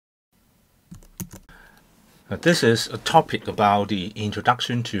This is a topic about the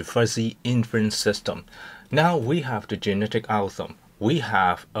introduction to fuzzy inference system. Now we have the genetic algorithm. We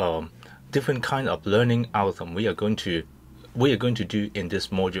have different kind of learning algorithm we are going to do in these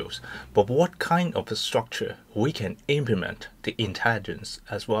modules. But what kind of a structure we can implement the intelligence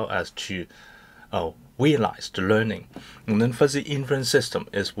as well as to realize the learning? And then fuzzy inference system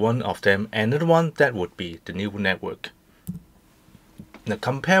is one of them. Another one that would be the neural network. Now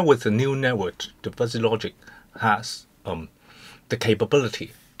compare with the neural network, the fuzzy logic has the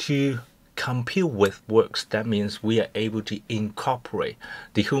capability to compute with works. That means we are able to incorporate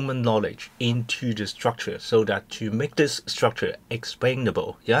the human knowledge into the structure so that to make this structure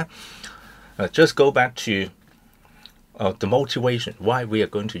explainable. Just go back to the motivation why we are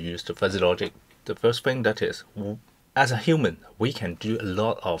going to use the fuzzy logic. The first thing, that is, as a human, we can do a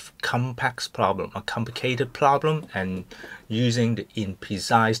lot of complex problem, a complicated problem, and using the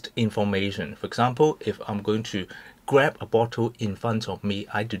imprecise information. For example, if I'm going to grab a bottle in front of me,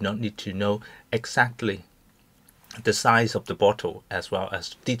 I do not need to know exactly the size of the bottle as well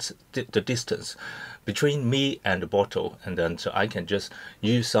as the distance between me and the bottle, and then so I can just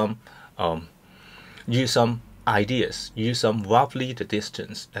use some ideas, use some roughly the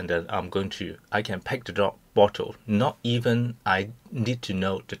distance, and then I can pick the bottle. Not even I need to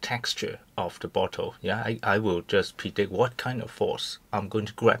know the texture of the bottle. I will just predict what kind of force I'm going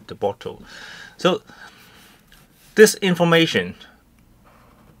to grab the bottle. So this information,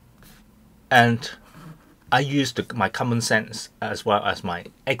 and I use my common sense as well as my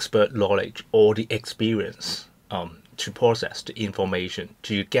expert knowledge or the experience to process the information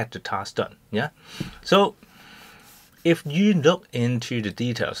to get the task done. So if you look into the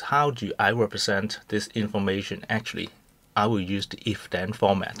details, how do I represent this information? Actually, I will use the if-then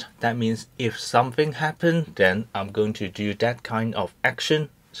format. That means if something happened, then I'm going to do that kind of action.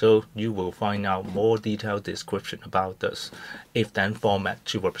 So you will find out more detailed description about this if-then format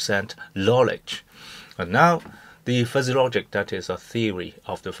to represent knowledge. And now the fuzzy logic, that is a theory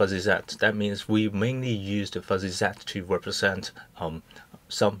of the fuzzy set. That means we mainly use the fuzzy set to represent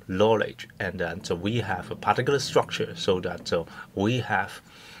some knowledge, and then so we have a particular structure so that we have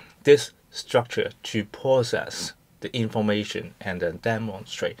this structure to process the information and then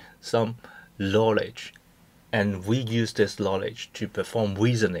demonstrate some knowledge, and we use this knowledge to perform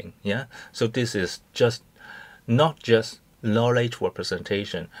reasoning. So this is just not just knowledge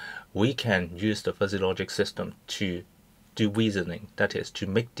representation. We can use the fuzzy logic system to do reasoning, that is to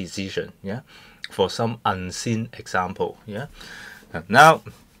make decision. For some unseen example. Now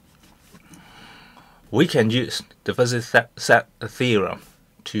we can use the fuzzy set theorem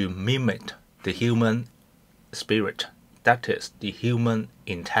to mimic the human spirit, that is the human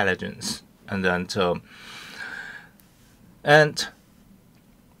intelligence, and then and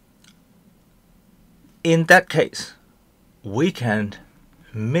in that case we can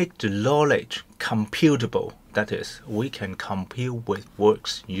make the knowledge computable. That is, we can compute with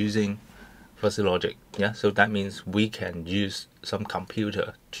works using fuzzy logic. So that means we can use some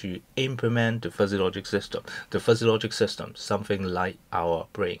computer to implement the fuzzy logic system. The fuzzy logic system, something like our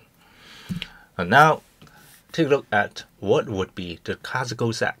brain. And now take a look at what would be the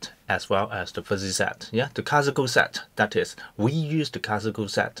classical set as well as the fuzzy set. The classical set, that is, we use the classical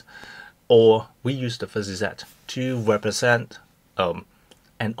set or we use the fuzzy set to represent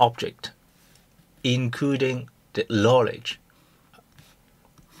an object, including the knowledge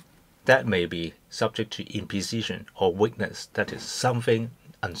that may be subject to imprecision or weakness, that is something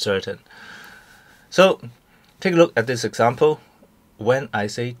uncertain. So take a look at this example. When I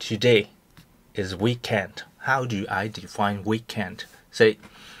say today is weekend, how do I define weekend? Say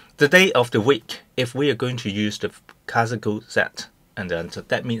the day of the week, if we are going to use the classical set, and then so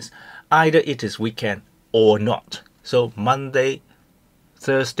that means either it is weekend or not. So Monday,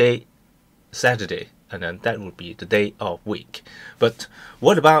 Thursday, Saturday, and then that would be the day of week. But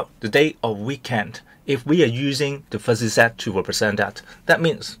what about the day of weekend? If we are using the fuzzy set to represent that, that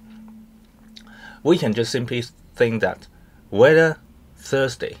means we can just simply think that whether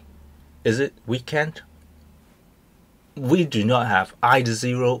Thursday, is it weekend? We do not have either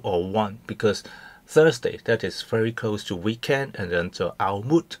 0 or 1, because Thursday, that is very close to weekend, and then so our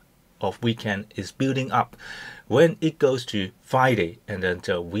mood of weekend is building up. When it goes to Friday, and then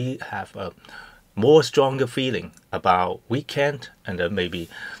so we have a more stronger feeling about weekend, and then maybe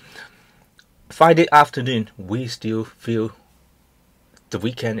Friday afternoon we still feel the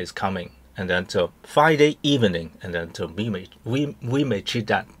weekend is coming, and then so Friday evening, and then so we may treat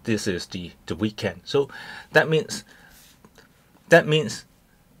that this is the weekend. So that means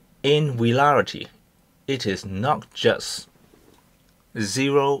in reality it is not just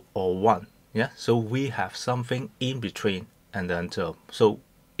 0 or 1, Yeah, so we have something in between, and then so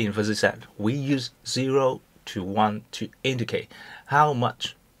in fuzzy set we use 0 to 1 to indicate how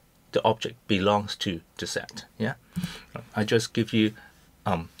much the object belongs to the set. Yeah, I just give you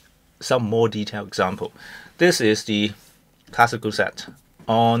some more detailed example. This is the classical set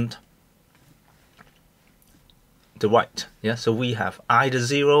on the right. Yeah, so we have either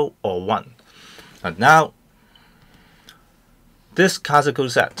 0 or 1. And now this classical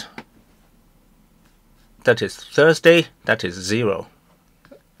set, that is Thursday, that is 0.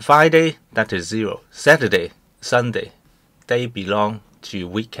 Friday, that is 0. Saturday, Sunday, they belong to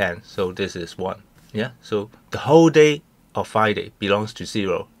weekend, so this is 1. Yeah, so the whole day of Friday belongs to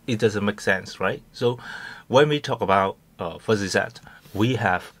 0. It doesn't make sense, right? So when we talk about fuzzy set, we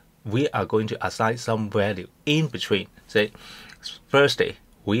are going to assign some value in between. Say Thursday,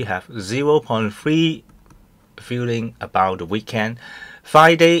 we have 0.3 feeling about the weekend.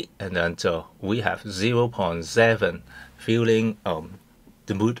 Friday, and then we have 0.7 feeling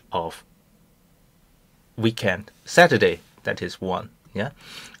the mood of weekend. Saturday, that is 1. Yeah,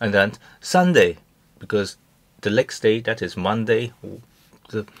 and then Sunday, because the next day, that is Monday,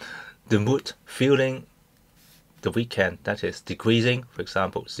 the mood feeling the weekend, that is decreasing, for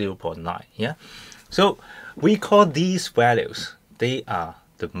example 0.9. Yeah, so we call these values, they are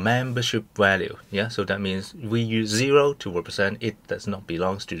the membership value. Yeah, so that means we use 0 to represent it does not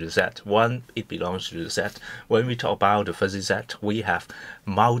belong to the set, 1 it belongs to the set. When we talk about the fuzzy set, we have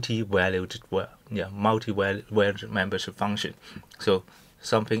multi-valued multi-valued membership function, so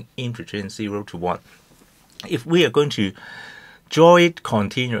something in between 0 to 1. If we are going to draw it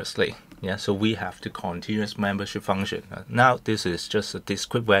continuously, yeah, so we have the continuous membership function. Now this is just a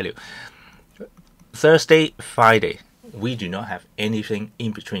discrete value. Thursday, Friday, we do not have anything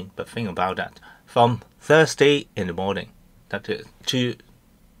in between, but think about that. From Thursday in the morning, that is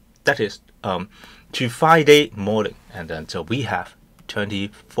to Friday morning, and then so we have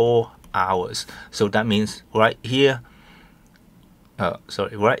 24 hours. So that means right here,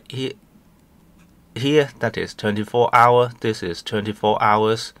 right here that is 24 hours. This is 24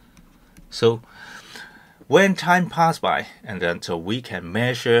 hours. So when time passes by, and then so we can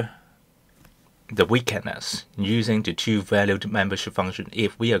measure the weekendness using the two-valued membership function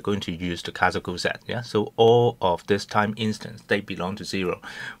if we are going to use the classical set. Yeah, so all of this time instance, they belong to 0.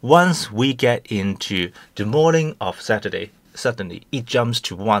 Once we get into the morning of Saturday, suddenly it jumps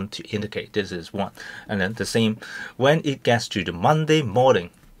to 1 to indicate this is 1. And then the same when it gets to the Monday morning.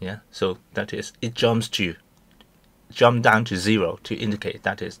 Yeah, so that is it jump down to 0 to indicate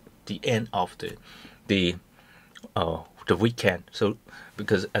that is the end of the weekend. So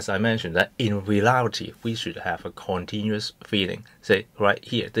because as I mentioned that in reality we should have a continuous feeling. Say right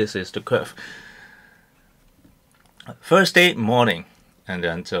here, this is the curve. Thursday morning, and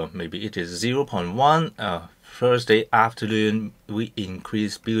then so maybe it is 0.1. Thursday afternoon we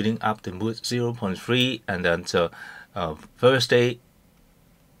increase building up the mood 0.3, and then so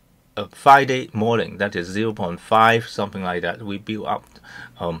Friday morning, that is 0.5, something like that. We build up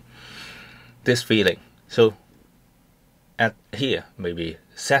this feeling. So at here, maybe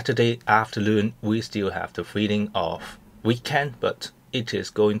Saturday afternoon, we still have the feeling of weekend, but it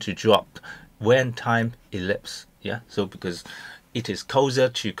is going to drop when time elapses. Yeah, so because it is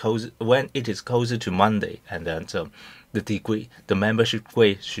when it is closer to Monday, and then the membership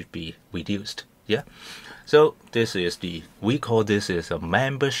degree should be reduced. Yeah, so this is we call this is a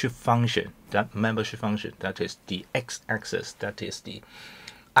membership function. That membership function, that is the x-axis, that is the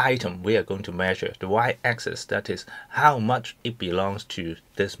item we are going to measure. The y-axis, that is how much it belongs to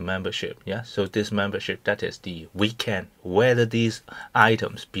this membership. Yeah, so this membership, that is the weekend, whether these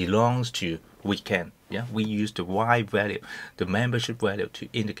items belongs to weekend. Yeah, we use the y value, the membership value, to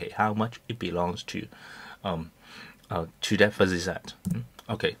indicate how much it belongs to that fuzzy set.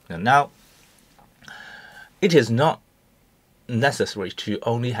 Okay, and now it is not necessary to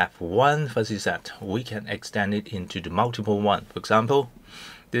only have one fuzzy set. We can extend it into the multiple one. For example,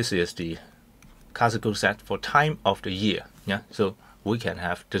 this is the classical set for time of the year. Yeah, so we can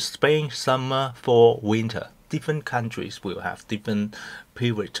have the spring, summer, fall, winter. Different countries will have different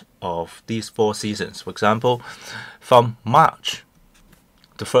period of these 4 seasons. For example, from March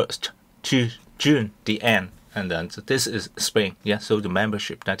the 1st to June the end, and then so this is spring. Yeah, so the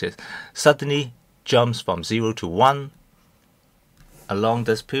membership, that is suddenly jumps from 0 to 1 along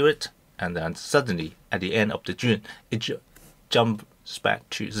this period, and then suddenly at the end of the June it jumps back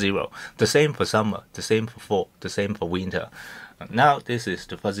to 0. The same for summer, the same for fall, the same for winter. Now this is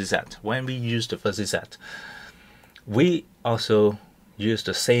the fuzzy set. When we use the fuzzy set, we also use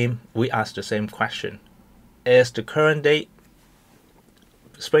the same, we ask the same question. Is the current date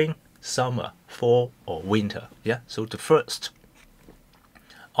spring, summer, fall, or winter. Yeah, so the 1st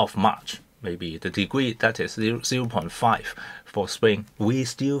of March, maybe the degree that is 0.5 for spring, we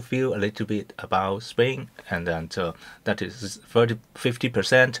still feel a little bit about spring, and then that is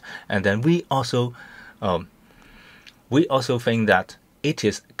 50%, and then we also think that it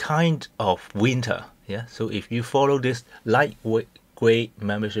is kind of winter. Yeah, so if you follow this lightweight gray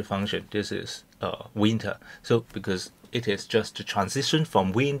membership function, this is winter. So because it is just the transition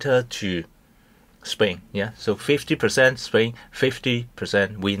from winter to spring. Yeah, so 50% spring,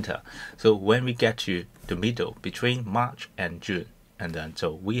 50% winter. So when we get to the middle between March and June, and then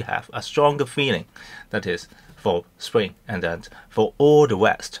so we have a stronger feeling, that is for spring. And then for all the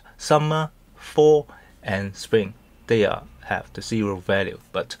rest, summer, fall, and spring, they have the 0 value.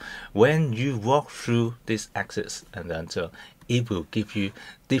 But when you walk through this axis, and then so it will give you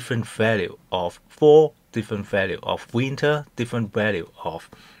different value of fall, different value of winter, different value of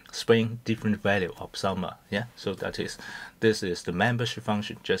spring, different value of summer. Yeah, so this is the membership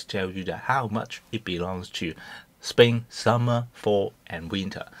function, just tell you that how much it belongs to spring, summer, fall, and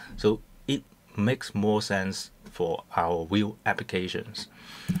winter. So it makes more sense for our real applications.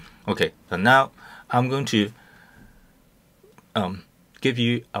 Okay, so now I'm going to give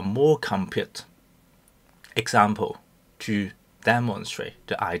you a more complete example to demonstrate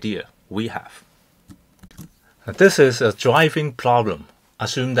the idea we have. This is a driving problem.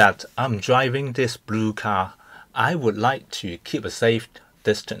 Assume that I'm driving this blue car. I would like to keep a safe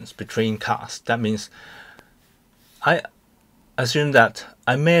distance between cars. That means I assume that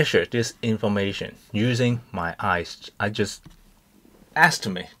I measure this information using my eyes. I just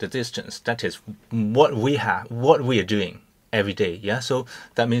estimate the distance. That is what we are doing every day. Yeah, so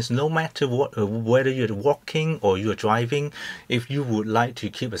that means no matter what, whether you're walking or you're driving, if you would like to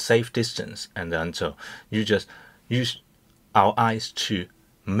keep a safe distance, and then so you just use our eyes to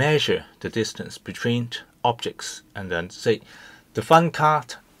measure the distance between objects, and then say the front car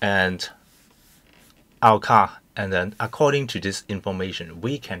and our car, and then according to this information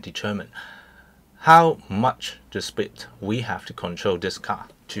we can determine how much the speed we have to control this car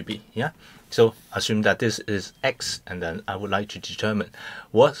to be. Yeah, so assume that this is X, and then I would like to determine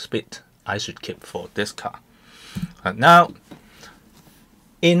what speed I should keep for this car. Now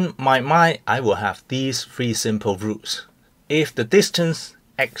in my mind I will have these 3 simple rules. If the distance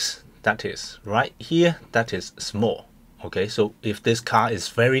X, that is right here, that is small, okay, so if this car is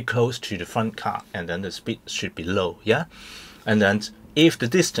very close to the front car, and then the speed should be low. Yeah, and then if the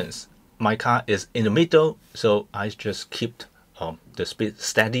distance my car is in the middle, so I just keep the speed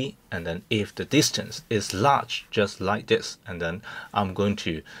steady, and then if the distance is large, just like this, and then I'm going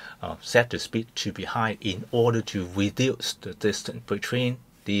to set the speed to be high in order to reduce the distance between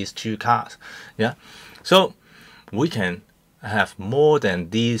these 2 cars. Yeah, so we can have more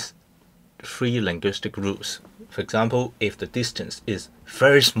than these 3 linguistic rules. For example, if the distance is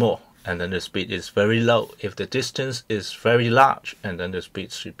very small, and then the speed is very low. If the distance is very large, and then the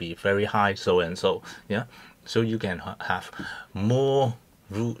speed should be very high, so and so. Yeah, so you can have more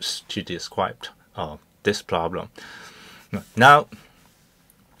rules to describe this problem. Now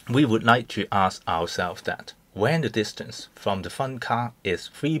we would like to ask ourselves that when the distance from the front car is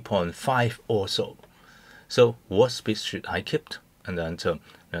 3.5 or so, so what speed should I keep? And then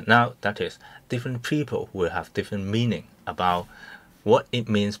now that is different people will have different meaning about what it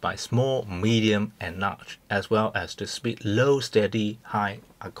means by small, medium, and large, as well as the speed low, steady, high,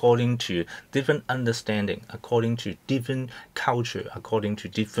 according to different understanding, according to different culture, according to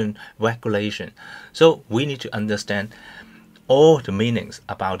different regulation. So we need to understand all the meanings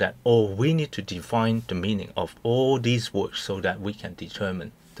about that, or we need to define the meaning of all these words so that we can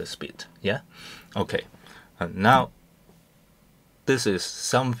determine the speed. Yeah, okay. Now this is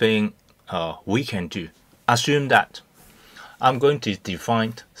something we can do. Assume that I'm going to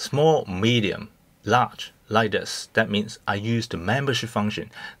define small, medium, large like this. That means I use the membership function.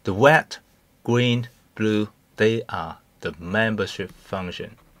 The red, green, blue, they are the membership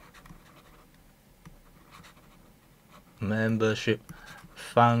function. Membership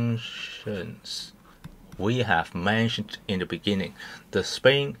functions we have mentioned in the beginning. The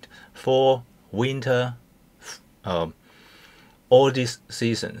spring, fall, winter, all these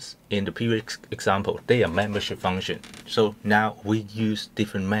seasons in the previous example, they are membership function. So now we use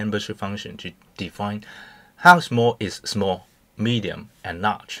different membership function to define how small is small, medium, and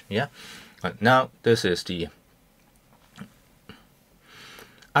large. Yeah. Now this is the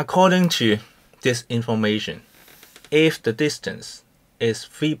according to this information, if the distance is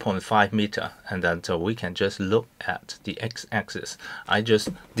 3.5 meter, and then so we can just look at the x-axis. I just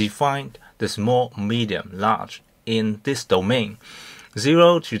defined the small, medium, large in this domain.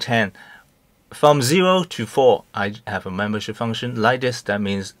 0 to 10. From 0 to 4, I have a membership function like this. That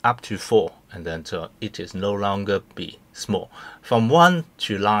means up to 4, and then it is no longer be small. From 1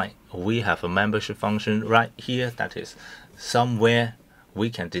 to 9, we have a membership function right here. That is somewhere we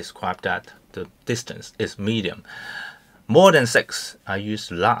can describe that the distance is medium. More than 6, I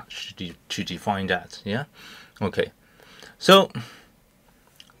use large to define that. Yeah. Okay. So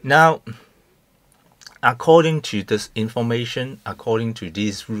now, according to this information, according to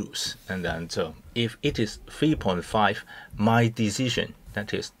these rules, and then if it is 3.5, my decision,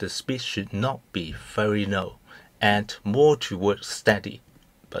 that is, the speed should not be very low and more towards steady,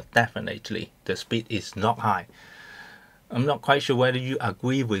 but definitely the speed is not high. I'm not quite sure whether you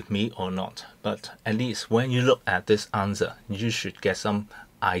agree with me or not, but at least when you look at this answer, you should get some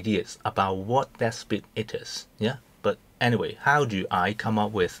ideas about what that speed it is. Yeah. But anyway, how do I come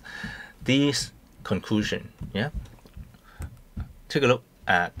up with these conclusion? Yeah. Take a look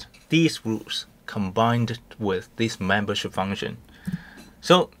at these rules combined with this membership function.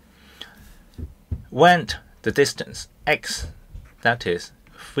 So when the distance x, that is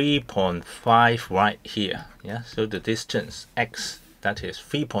 3.5 right here. Yeah. So the distance x, that is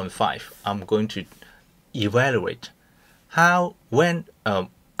 3.5. I'm going to evaluate how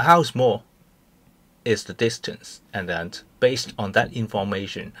small is the distance, and then based on that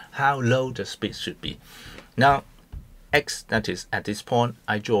information, how low the speed should be. Now, x, that is at this point,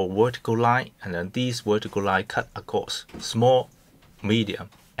 I draw a vertical line, and then these vertical line cut across small, medium,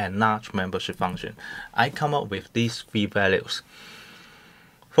 and large membership function. I come up with these 3 values.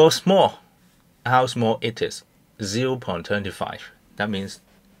 For small, how small it is? 0.25. That means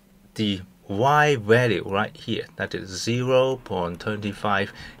the y value right here, that is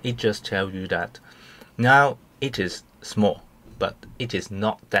 0.25. It just tells you that now it is small, but it is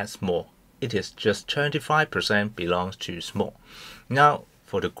not that small. It is just 25% belongs to small. Now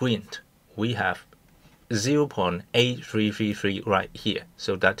for the green, we have 0.8333 right here.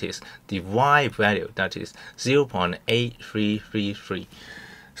 So that is the y value, that is 0.8333.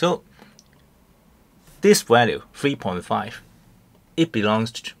 So this value 3.5, it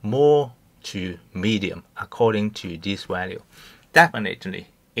belongs to more to medium according to this value. Definitely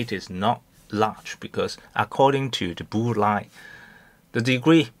it is not large, because according to the blue line, the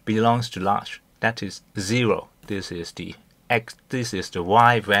degree belongs to large. That is 0. This is the x, this is the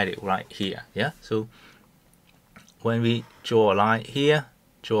y value right here. Yeah. So when we draw a line here,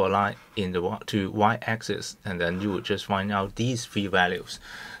 draw a line in the to y-axis, and then you will just find out these 3 values.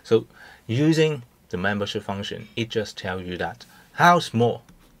 So using the membership function, it just tells you that how small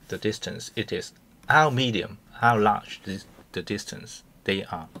the distance it is, how medium, how large the distance they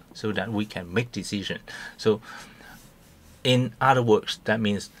are, so that we can make decision. So in other words, that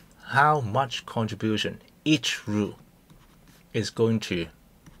means how much contribution each rule is going to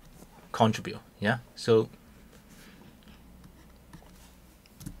contribute. Yeah. So,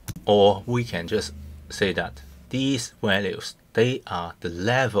 or we can just say that these values, they are the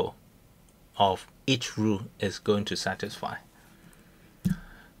level of each rule is going to satisfy.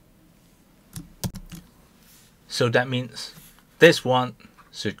 So that means this one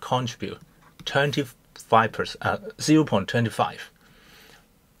should contribute 0.25. 0.25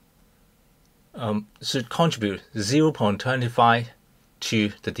 should contribute 0.25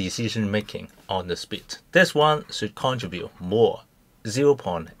 to the decision making on the speed. This one should contribute more,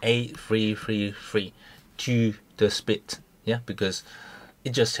 0.8333 to the speed. Yeah, because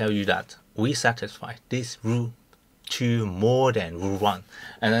it just tells you that we satisfy this rule 2 more than rule 1,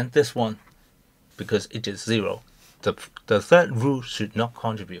 and then this one, because it is 0, the third rule should not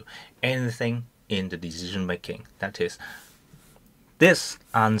contribute anything in the decision making. That is this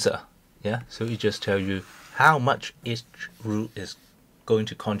answer. Yeah, so it just tells you how much each rule is going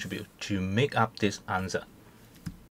to contribute to make up this answer.